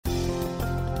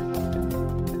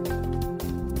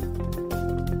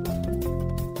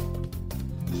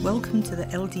Welcome to the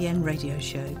LDN radio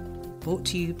show, brought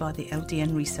to you by the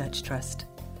LDN Research Trust.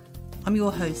 I'm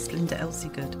your host, Linda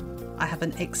Elsiegood. I have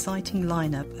an exciting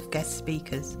lineup of guest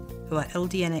speakers who are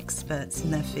LDN experts in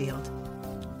their field.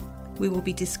 We will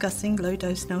be discussing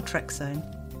low-dose naltrexone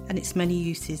and its many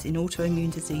uses in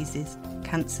autoimmune diseases,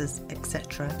 cancers,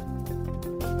 etc.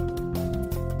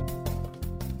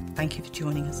 Thank you for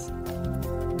joining us.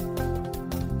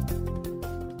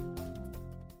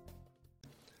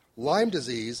 Lyme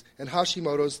disease and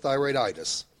Hashimoto's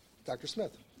thyroiditis. Dr.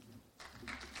 Smith.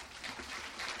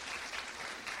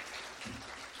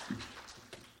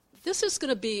 This is going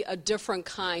to be a different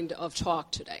kind of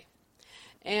talk today.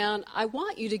 And I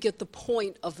want you to get the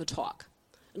point of the talk,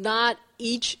 not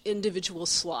each individual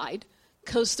slide,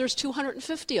 because there's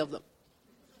 250 of them.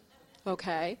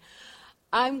 Okay?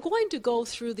 I'm going to go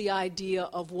through the idea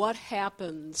of what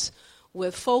happens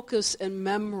with focus and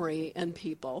memory in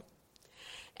people.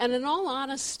 And in all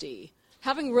honesty,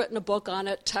 having written a book on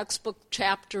it, textbook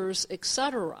chapters,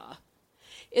 etc.,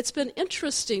 it's been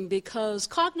interesting because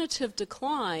cognitive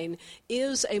decline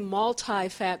is a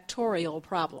multifactorial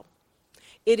problem.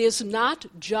 It is not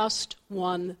just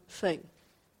one thing.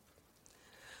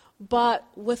 But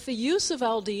with the use of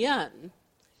LDN,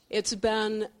 it's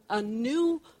been a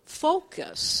new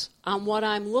focus on what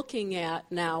I'm looking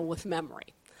at now with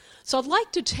memory. So I'd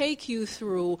like to take you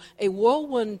through a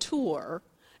whirlwind tour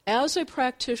as a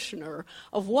practitioner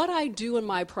of what I do in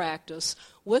my practice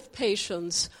with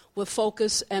patients with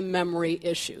focus and memory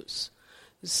issues.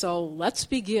 So let's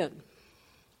begin.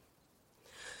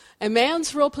 A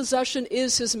man's real possession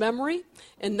is his memory,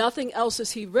 and nothing else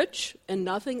is he rich, and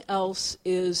nothing else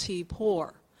is he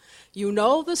poor. You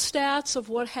know the stats of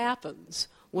what happens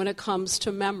when it comes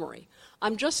to memory.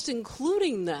 I'm just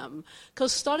including them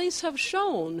because studies have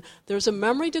shown there's a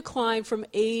memory decline from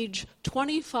age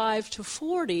 25 to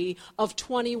 40 of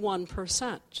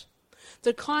 21%.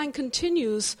 The decline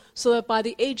continues so that by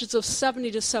the ages of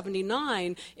 70 to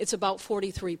 79, it's about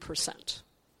 43%.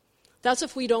 That's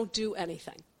if we don't do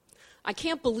anything. I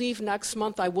can't believe next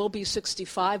month I will be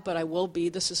 65, but I will be.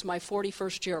 This is my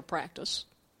 41st year of practice.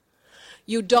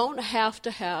 You don't have to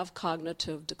have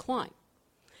cognitive decline.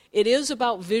 It is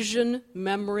about vision,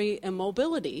 memory, and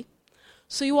mobility.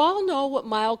 So you all know what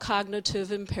mild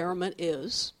cognitive impairment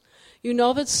is. You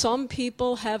know that some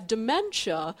people have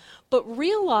dementia, but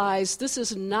realize it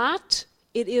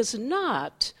is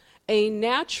not a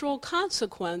natural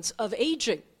consequence of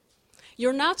aging.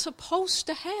 You're not supposed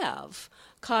to have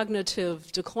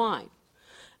cognitive decline.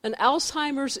 And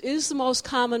Alzheimer's is the most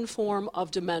common form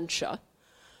of dementia.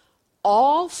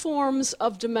 All forms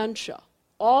of dementia,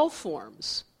 all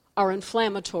forms, are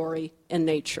inflammatory in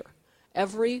nature.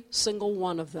 Every single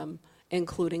one of them,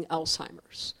 including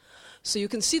Alzheimer's. So you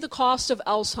can see the cost of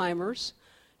Alzheimer's.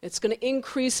 It's going to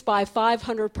increase by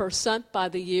 500% by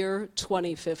the year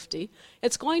 2050.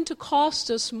 It's going to cost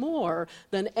us more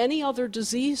than any other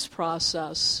disease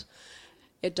process.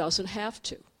 It doesn't have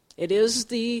to. It is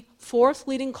the fourth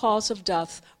leading cause of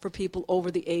death for people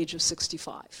over the age of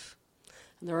 65.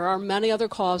 And there are many other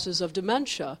causes of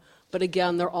dementia, but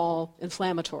again, they're all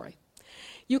inflammatory.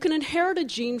 You can inherit a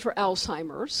gene for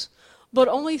Alzheimer's, but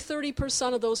only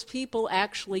 30% of those people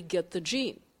actually get the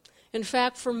gene. In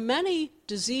fact, for many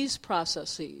disease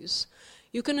processes,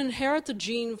 you can inherit the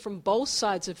gene from both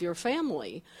sides of your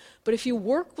family, but if you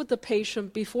work with the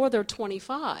patient before they're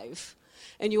 25,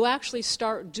 and you actually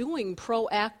start doing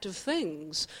proactive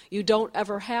things, you don't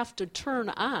ever have to turn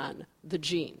on the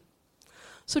gene.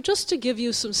 So just to give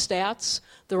you some stats,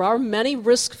 there are many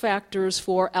risk factors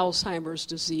for Alzheimer's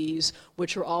disease,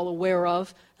 which you're all aware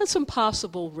of, and some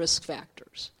possible risk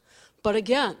factors. But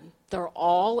again, they're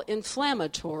all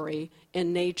inflammatory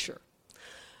in nature.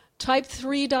 Type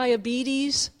 3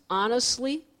 diabetes,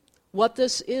 honestly, what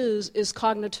this is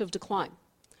cognitive decline.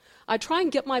 I try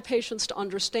and get my patients to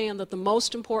understand that the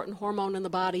most important hormone in the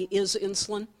body is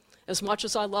insulin. As much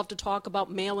as I love to talk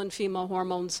about male and female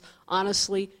hormones,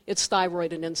 honestly, it's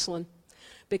thyroid and insulin.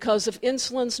 Because if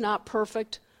insulin's not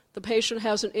perfect, the patient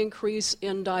has an increase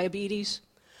in diabetes.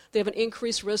 They have an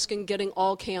increased risk in getting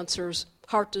all cancers,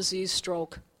 heart disease,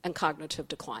 stroke, and cognitive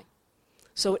decline.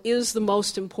 So it is the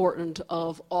most important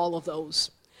of all of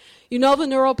those. You know the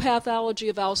neuropathology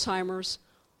of Alzheimer's.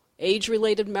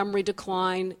 Age-related memory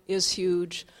decline is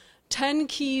huge. 10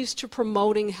 keys to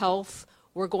promoting health.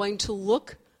 We're going to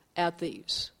look at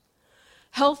these.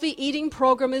 Healthy eating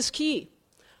program is key.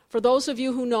 For those of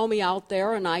you who know me out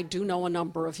there, and I do know a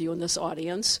number of you in this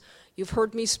audience, you've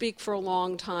heard me speak for a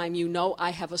long time, you know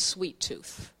I have a sweet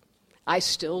tooth. I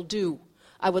still do.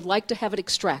 I would like to have it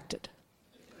extracted.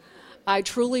 I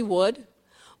truly would,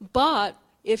 but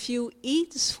if you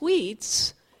eat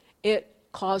sweets, it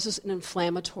causes an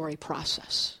inflammatory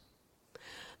process.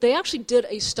 They actually did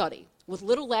a study with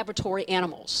little laboratory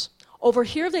animals. Over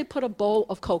here they put a bowl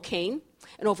of cocaine,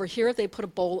 and over here they put a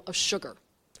bowl of sugar.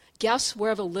 Guess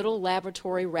where the little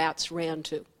laboratory rats ran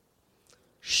to?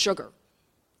 Sugar.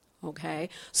 Okay?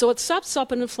 So it sets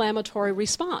up an inflammatory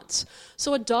response.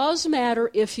 So it does matter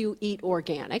if you eat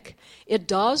organic. It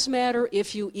does matter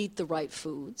if you eat the right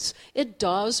foods. It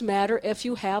does matter if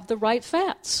you have the right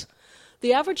fats.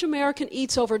 The average American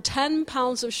eats over 10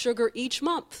 pounds of sugar each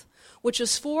month, which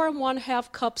is 4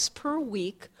 1/2 cups per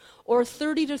week, or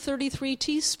 30 to 33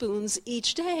 teaspoons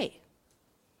each day.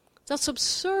 That's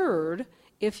absurd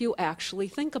if you actually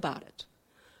think about it.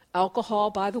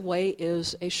 Alcohol, by the way,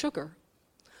 is a sugar.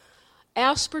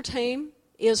 Aspartame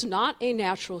is not a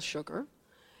natural sugar.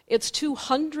 It's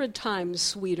 200 times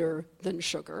sweeter than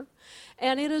sugar,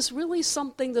 and it is really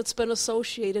something that's been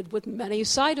associated with many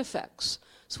side effects.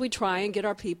 So we try and get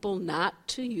our people not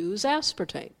to use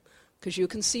aspartame, because you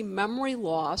can see memory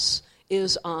loss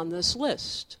is on this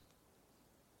list.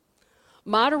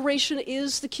 Moderation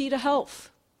is the key to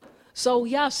health. So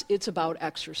yes, it's about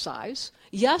exercise.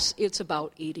 Yes, it's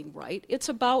about eating right. It's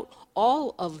about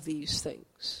all of these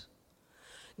things.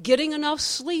 Getting enough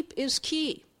sleep is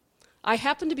key. I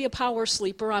happen to be a power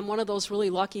sleeper. I'm one of those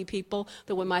really lucky people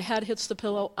that when my head hits the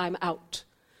pillow, I'm out.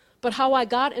 But how I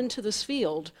got into this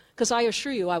field, because I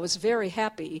assure you I was very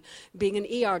happy being an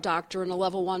ER doctor in a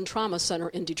level 1 trauma center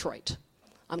in Detroit.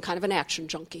 I'm kind of an action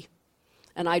junkie,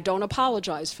 and I don't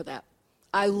apologize for that.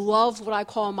 I love what I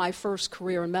call my first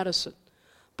career in medicine,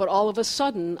 but all of a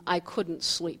sudden I couldn't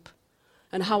sleep.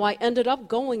 And how I ended up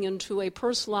going into a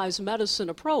personalized medicine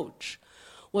approach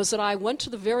was that I went to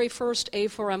the very first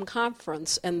A4M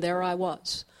conference, and there I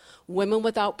was. Women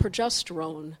without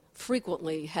progesterone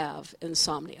frequently have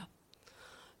insomnia.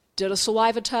 Did a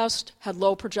saliva test, had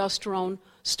low progesterone,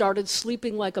 started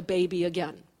sleeping like a baby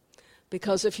again.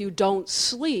 Because if you don't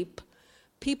sleep,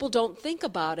 people don't think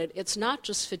about it. It's not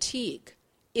just fatigue.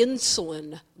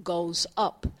 Insulin goes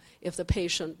up if the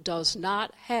patient does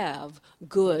not have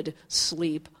good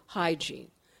sleep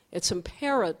hygiene. It's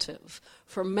imperative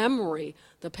for memory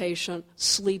the patient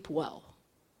sleep well.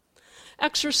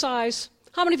 Exercise.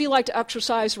 How many of you like to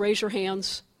exercise? Raise your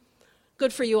hands.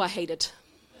 Good for you. I hate it.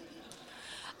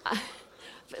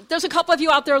 There's a couple of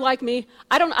you out there like me.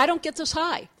 I don't get this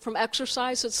high from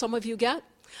exercise that some of you get.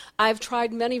 I've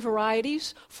tried many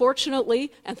varieties.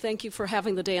 Fortunately, and thank you for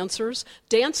having the dancers,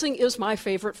 dancing is my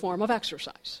favorite form of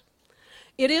exercise.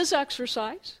 It is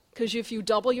exercise, because if you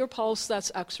double your pulse,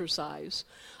 that's exercise.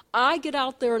 I get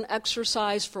out there and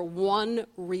exercise for one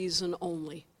reason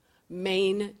only: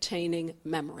 maintaining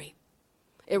memory.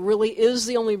 It really is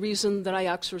the only reason that I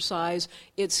exercise.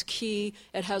 It's key.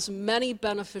 It has many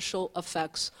beneficial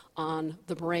effects on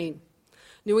the brain.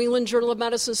 New England Journal of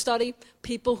Medicine study,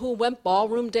 people who went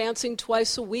ballroom dancing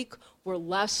twice a week were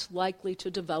less likely to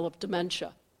develop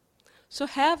dementia. So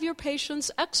have your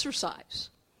patients exercise.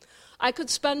 I could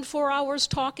spend 4 hours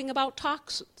talking about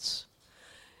toxins.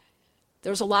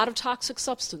 There's a lot of toxic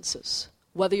substances,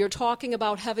 whether you're talking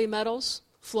about heavy metals,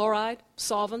 fluoride,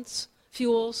 solvents,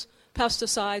 fuels,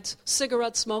 pesticides,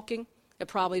 cigarette smoking. It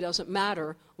probably doesn't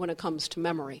matter when it comes to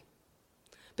memory,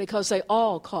 because they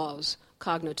all cause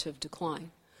cognitive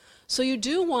decline. So you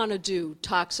do want to do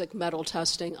toxic metal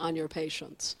testing on your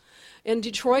patients. In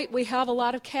Detroit, we have a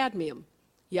lot of cadmium.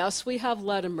 Yes, we have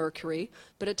lead and mercury,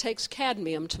 but it takes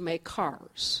cadmium to make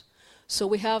cars. So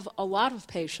we have a lot of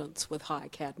patients with high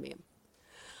cadmium.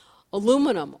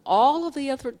 Aluminum, all of the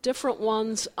other different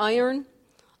ones,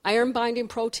 iron-binding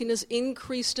protein is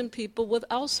increased in people with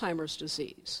Alzheimer's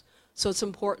disease. So it's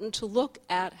important to look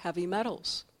at heavy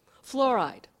metals.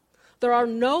 Fluoride. There are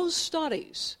no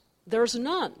studies, there's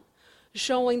none,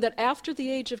 showing that after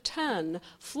the age of 10,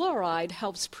 fluoride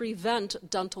helps prevent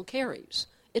dental caries.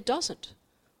 It doesn't.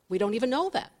 We don't even know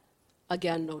that.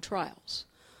 Again, no trials.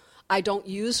 I don't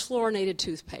use fluorinated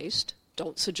toothpaste.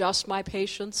 Don't suggest my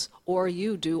patients or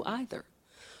you do either.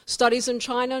 Studies in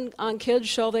China on kids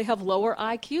show they have lower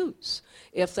IQs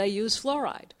if they use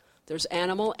fluoride. There's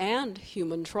animal and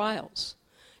human trials.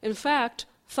 In fact,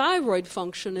 thyroid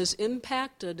function is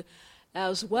impacted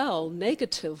as well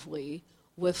negatively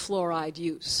with fluoride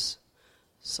use.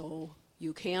 So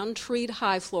you can treat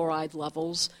high fluoride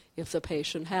levels if the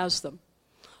patient has them.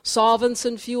 Solvents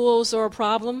and fuels are a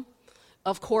problem.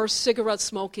 Of course, cigarette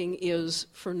smoking is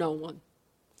for no one.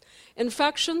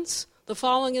 Infections. The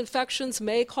following infections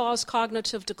may cause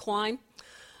cognitive decline.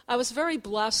 I was very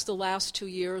blessed the last 2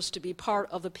 years to be part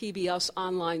of the PBS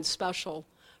online special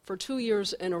for 2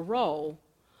 years in a row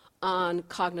on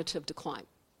cognitive decline.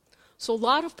 So a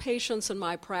lot of patients in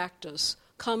my practice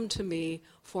come to me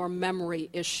for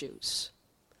memory issues.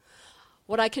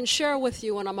 What I can share with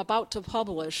you, and I'm about to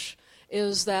publish,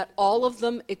 is that all of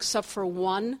them except for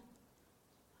one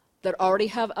that already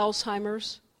have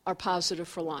Alzheimer's are positive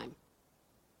for Lyme.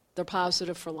 They're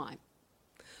positive for Lyme.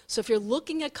 So if you're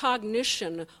looking at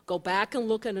cognition, go back and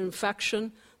look at an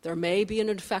infection. There may be an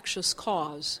infectious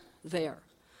cause there.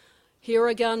 Here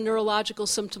again, neurological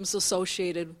symptoms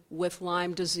associated with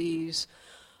Lyme disease.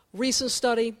 Recent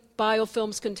study,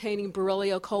 biofilms containing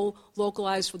Borrelia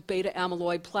co-localized with beta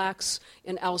amyloid plaques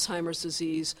in Alzheimer's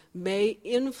disease may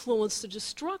influence the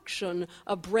destruction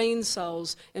of brain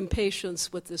cells in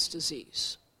patients with this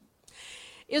disease.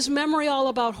 Is memory all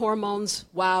about hormones?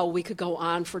 Wow, we could go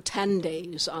on for 10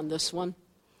 days on this one.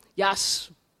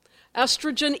 Yes.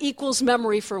 Estrogen equals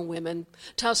memory for women.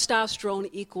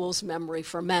 Testosterone equals memory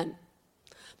for men.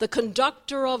 The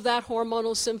conductor of that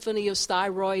hormonal symphony is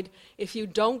thyroid. If you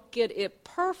don't get it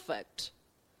perfect,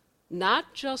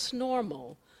 not just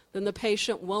normal, then the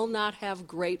patient will not have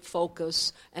great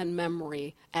focus and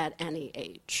memory at any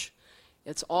age.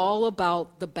 It's all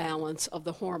about the balance of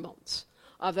the hormones.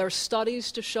 Are there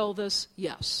studies to show this?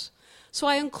 Yes. So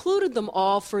I included them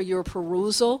all for your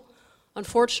perusal.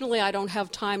 Unfortunately, I don't have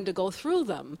time to go through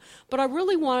them, but I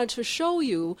really wanted to show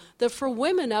you that for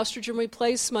women, estrogen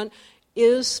replacement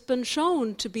has been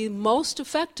shown to be most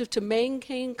effective to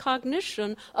maintain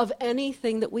cognition of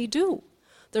anything that we do.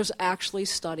 There's actually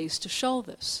studies to show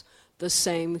this. The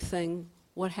same thing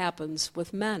what happens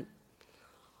with men.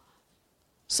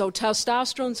 So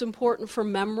testosterone is important for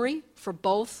memory for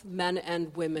both men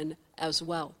and women as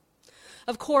well.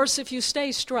 Of course, if you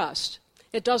stay stressed,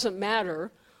 it doesn't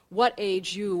matter what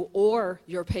age you or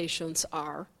your patients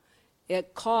are,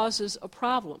 it causes a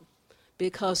problem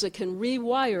because it can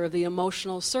rewire the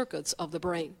emotional circuits of the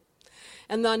brain.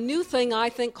 And the new thing I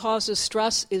think causes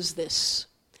stress is this,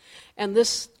 and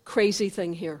this crazy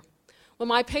thing here. When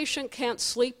my patient can't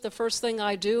sleep, the first thing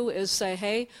I do is say,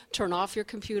 hey, turn off your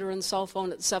computer and cell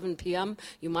phone at 7 p.m.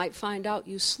 You might find out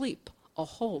you sleep a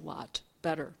whole lot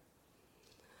better.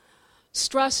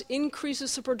 Stress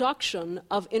increases the production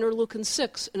of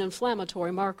interleukin-6, an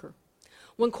inflammatory marker.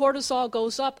 When cortisol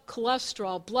goes up,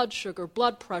 cholesterol, blood sugar,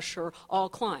 blood pressure all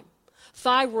climb.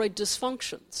 Thyroid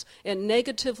dysfunctions, it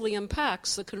negatively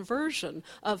impacts the conversion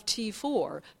of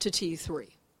T4 to T3.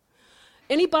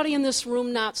 Anybody in this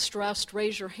room not stressed,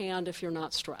 raise your hand if you're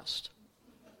not stressed.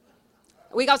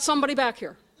 We got somebody back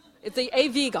here. It's the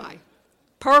AV guy.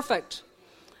 Perfect.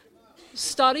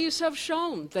 Studies have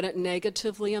shown that it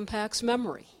negatively impacts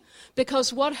memory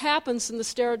because what happens in the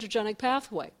steroidogenic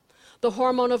pathway? The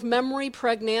hormone of memory,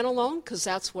 pregnenolone, because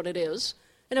that's what it is,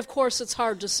 and of course it's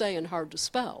hard to say and hard to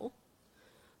spell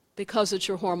because it's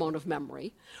your hormone of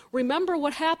memory. Remember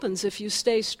what happens if you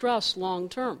stay stressed long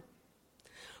term.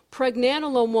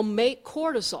 Pregnenolone will make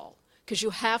cortisol because you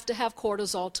have to have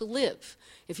cortisol to live.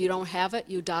 If you don't have it,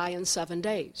 you die in 7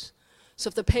 days. So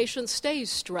if the patient stays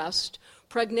stressed,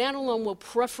 pregnenolone will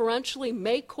preferentially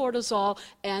make cortisol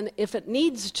and, if it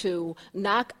needs to,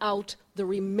 knock out the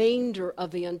remainder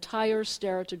of the entire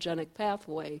steroidogenic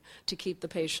pathway to keep the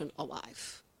patient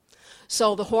alive.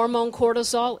 So the hormone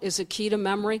cortisol, is a key to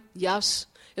memory? Yes.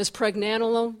 Is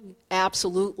pregnenolone?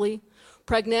 Absolutely.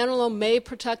 Pregnenolone may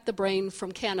protect the brain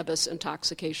from cannabis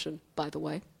intoxication, by the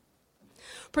way.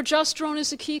 Progesterone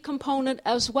is a key component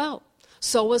as well.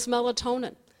 So is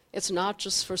melatonin. It's not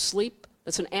just for sleep.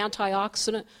 It's an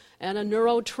antioxidant and a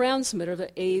neurotransmitter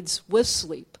that aids with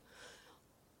sleep.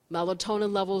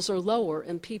 Melatonin levels are lower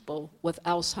in people with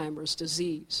Alzheimer's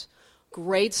disease.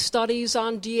 Great studies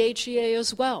on DHEA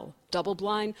as well,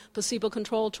 double-blind,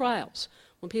 placebo-controlled trials.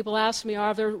 When people ask me,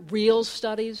 are there real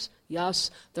studies? Yes,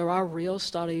 there are real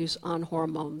studies on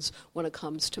hormones when it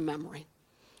comes to memory.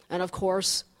 And of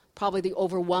course, probably the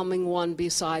overwhelming one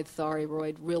beside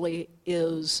thyroid really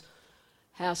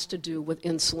has to do with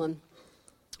insulin.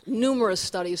 Numerous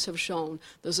studies have shown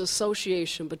there's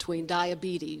association between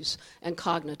diabetes and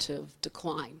cognitive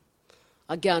decline.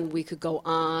 Again, we could go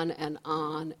on and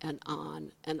on and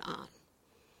on and on.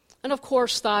 And of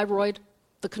course, thyroid,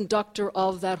 the conductor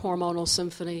of that hormonal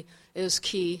symphony, is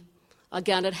key.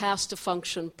 Again, it has to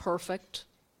function perfect.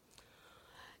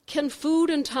 Can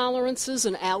food intolerances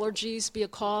and allergies be a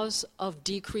cause of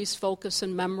decreased focus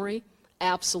and memory?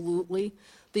 Absolutely.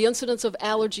 The incidence of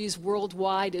allergies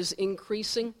worldwide is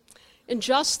increasing. In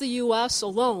just the U.S.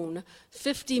 alone,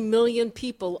 50 million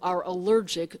people are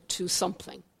allergic to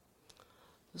something.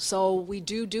 So we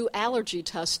do allergy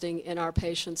testing in our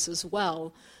patients as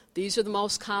well. These are the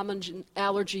most common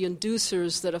allergy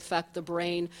inducers that affect the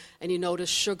brain. And you notice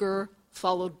sugar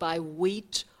followed by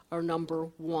wheat are number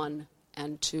 1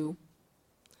 and 2.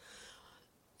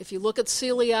 If you look at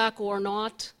celiac or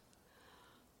not,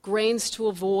 grains to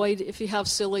avoid if you have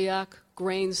celiac,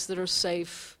 grains that are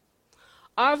safe.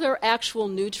 Are there actual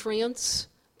nutrients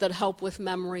that help with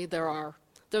memory? There are.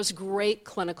 There's great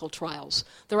clinical trials.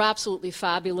 They're absolutely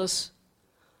fabulous.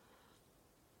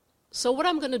 So what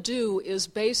I'm going to do is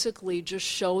basically just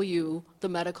show you the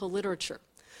medical literature.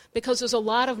 Because there's a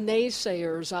lot of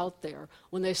naysayers out there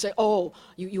when they say, oh,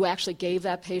 you actually gave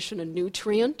that patient a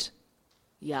nutrient?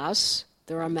 Yes,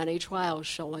 there are many trials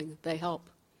showing they help.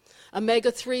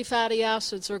 Omega-3 fatty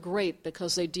acids are great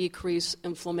because they decrease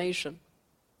inflammation.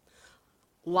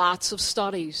 Lots of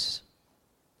studies.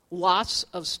 Lots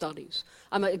of studies.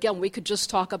 Again, we could just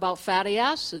talk about fatty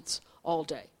acids all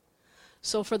day.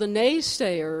 So for the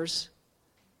naysayers,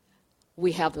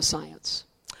 we have the science.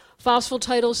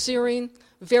 Phosphatidylserine,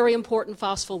 very important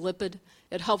phospholipid.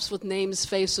 It helps with names,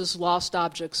 faces, lost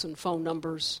objects, and phone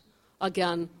numbers.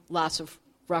 Again, lots of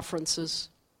references.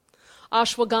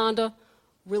 Ashwagandha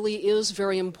really is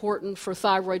very important for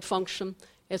thyroid function.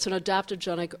 It's an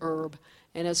adaptogenic herb,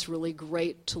 and it's really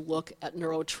great to look at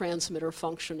neurotransmitter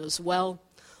function as well.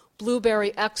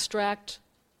 Blueberry extract,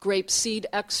 grape seed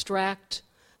extract,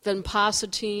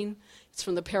 vinpocetine, it's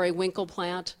from the periwinkle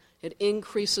plant. It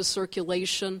increases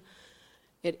circulation.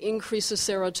 It increases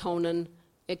serotonin.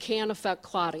 It can affect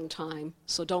clotting time,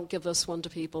 so don't give this one to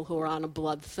people who are on a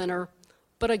blood thinner.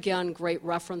 But again, great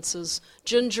references.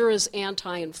 Ginger is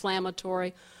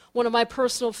anti-inflammatory. One of my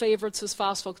personal favorites is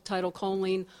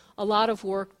phosphatidylcholine. A lot of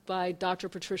work by Dr.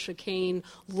 Patricia Kane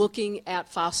looking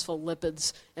at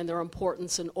phospholipids and their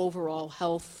importance in overall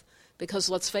health, because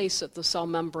let's face it, the cell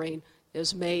membrane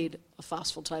is made of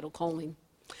phosphatidylcholine.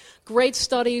 Great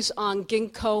studies on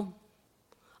ginkgo.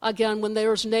 Again, when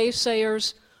there's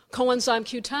naysayers, coenzyme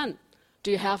Q10.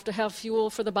 Do you have to have fuel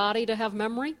for the body to have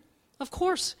memory? Of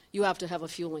course you have to have a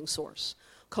fueling source.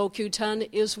 CoQ10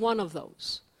 is one of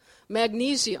those.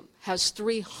 Magnesium has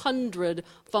 300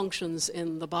 functions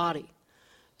in the body,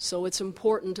 so it's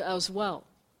important as well.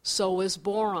 So is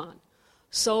boron.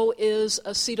 So is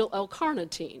acetyl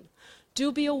L-carnitine.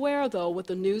 Do be aware, though, with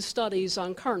the new studies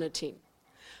on carnitine.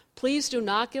 Please do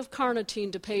not give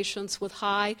carnitine to patients with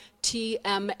high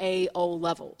TMAO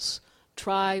levels.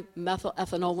 Try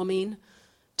methylethanolamine,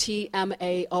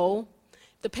 TMAO.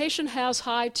 The patient has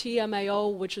high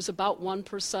TMAO, which is about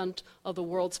 1% of the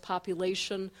world's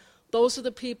population. Those are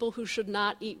the people who should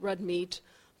not eat red meat.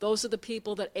 Those are the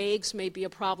people that eggs may be a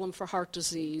problem for heart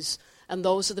disease. And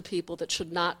those are the people that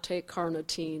should not take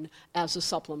carnitine as a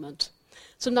supplement.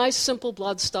 It's a nice, simple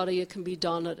blood study. It can be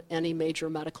done at any major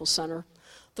medical center.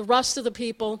 The rest of the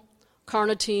people,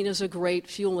 carnitine is a great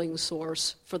fueling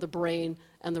source for the brain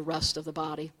and the rest of the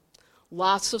body.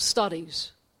 Lots of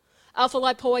studies.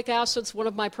 Alpha-lipoic acid's one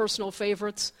of my personal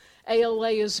favorites.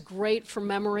 ALA is great for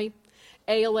memory.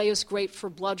 ALA is great for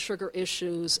blood sugar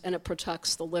issues, and it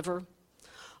protects the liver.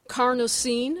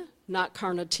 Carnosine, not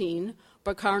carnitine,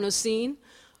 but carnosine,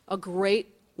 a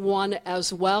great one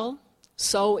as well.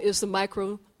 So is the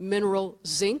micromineral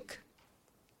zinc.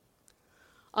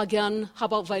 Again, how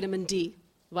about vitamin D?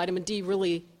 Vitamin D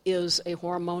really is a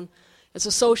hormone. It's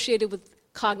associated with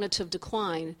cognitive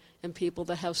decline in people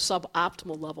that have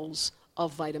suboptimal levels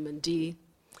of vitamin D.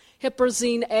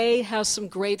 Huperzine A has some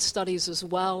great studies as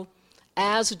well,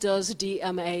 as does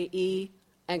DMAE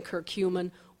and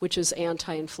curcumin, which is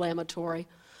anti-inflammatory.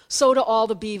 So do all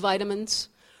the B vitamins.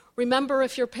 Remember,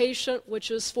 if your patient,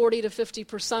 which is 40 to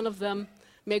 50% of them,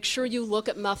 make sure you look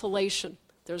at methylation.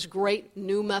 There's great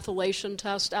new methylation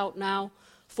tests out now.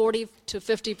 40 to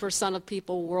 50% of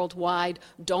people worldwide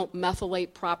don't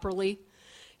methylate properly.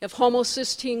 If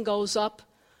homocysteine goes up,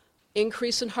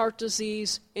 increase in heart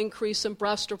disease, increase in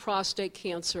breast or prostate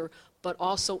cancer, but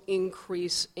also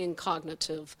increase in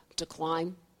cognitive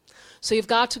decline. So you've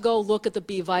got to go look at the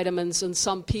B vitamins, and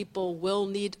some people will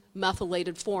need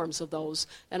methylated forms of those,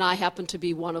 and I happen to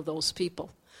be one of those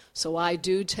people. So I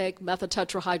do take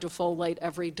methotetrahydrofolate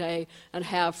every day and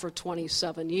have for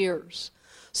 27 years.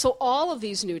 So all of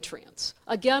these nutrients,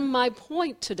 again, my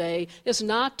point today is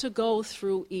not to go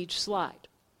through each slide.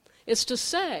 It's to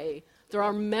say there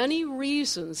are many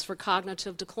reasons for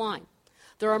cognitive decline.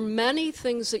 There are many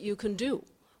things that you can do,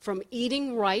 from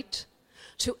eating right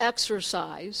to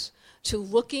exercise to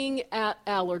looking at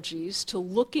allergies, to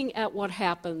looking at what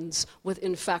happens with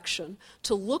infection,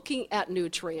 to looking at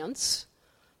nutrients,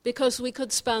 because we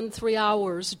could spend 3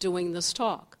 hours doing this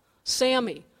talk.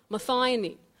 SAMe,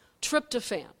 methionine,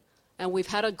 tryptophan, and we've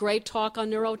had a great talk on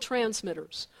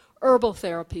neurotransmitters, herbal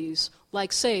therapies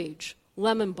like sage,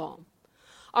 lemon balm.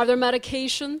 Are there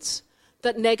medications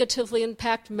that negatively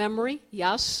impact memory?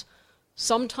 Yes.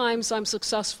 Sometimes I'm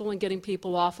successful in getting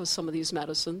people off of some of these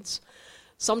medicines.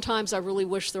 Sometimes I really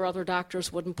wish their other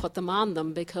doctors wouldn't put them on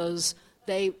them because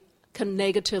they can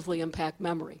negatively impact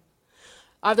memory.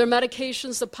 Are there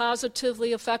medications that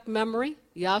positively affect memory?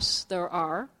 Yes, there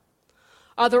are.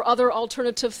 Are there other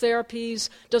alternative therapies?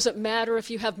 Does it matter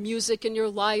if you have music in your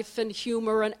life and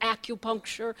humor and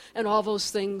acupuncture and all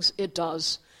those things? It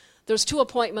does. There's 2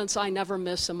 appointments I never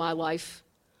miss in my life: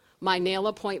 my nail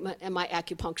appointment and my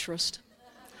acupuncturist.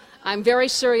 I'm very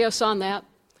serious on that.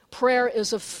 Prayer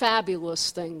is a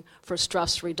fabulous thing for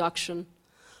stress reduction.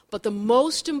 But the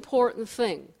most important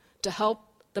thing to help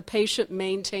the patient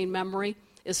maintain memory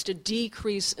is to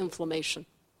decrease inflammation.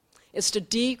 It's to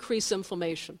decrease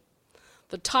inflammation.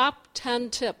 The top 10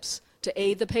 tips to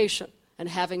aid the patient in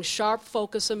having sharp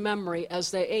focus and memory as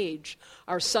they age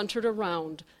are centered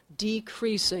around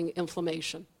decreasing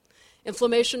inflammation.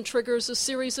 Inflammation triggers a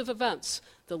series of events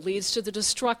that leads to the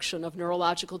destruction of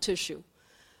neurological tissue.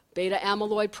 Beta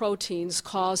amyloid proteins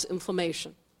cause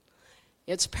inflammation.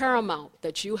 It's paramount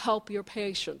that you help your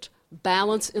patient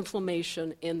balance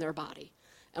inflammation in their body.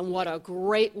 And what a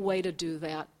great way to do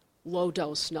that,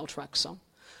 low-dose naltrexone.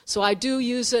 So I do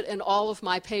use it in all of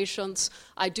my patients.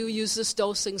 I do use this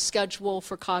dosing schedule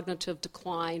for cognitive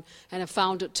decline, and have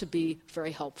found it to be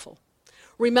very helpful.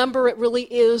 Remember, it really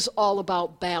is all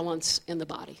about balance in the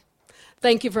body.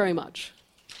 Thank you very much.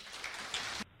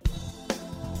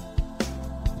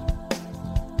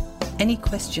 Any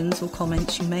questions or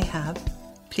comments you may have,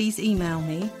 please email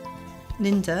me,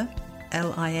 Linda,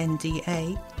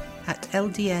 Linda, at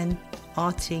ldnrt.org.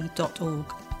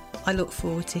 I look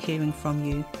forward to hearing from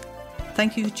you.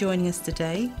 Thank you for joining us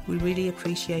today. We really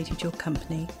appreciated your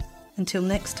company. Until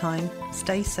next time,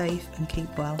 stay safe and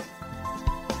keep well.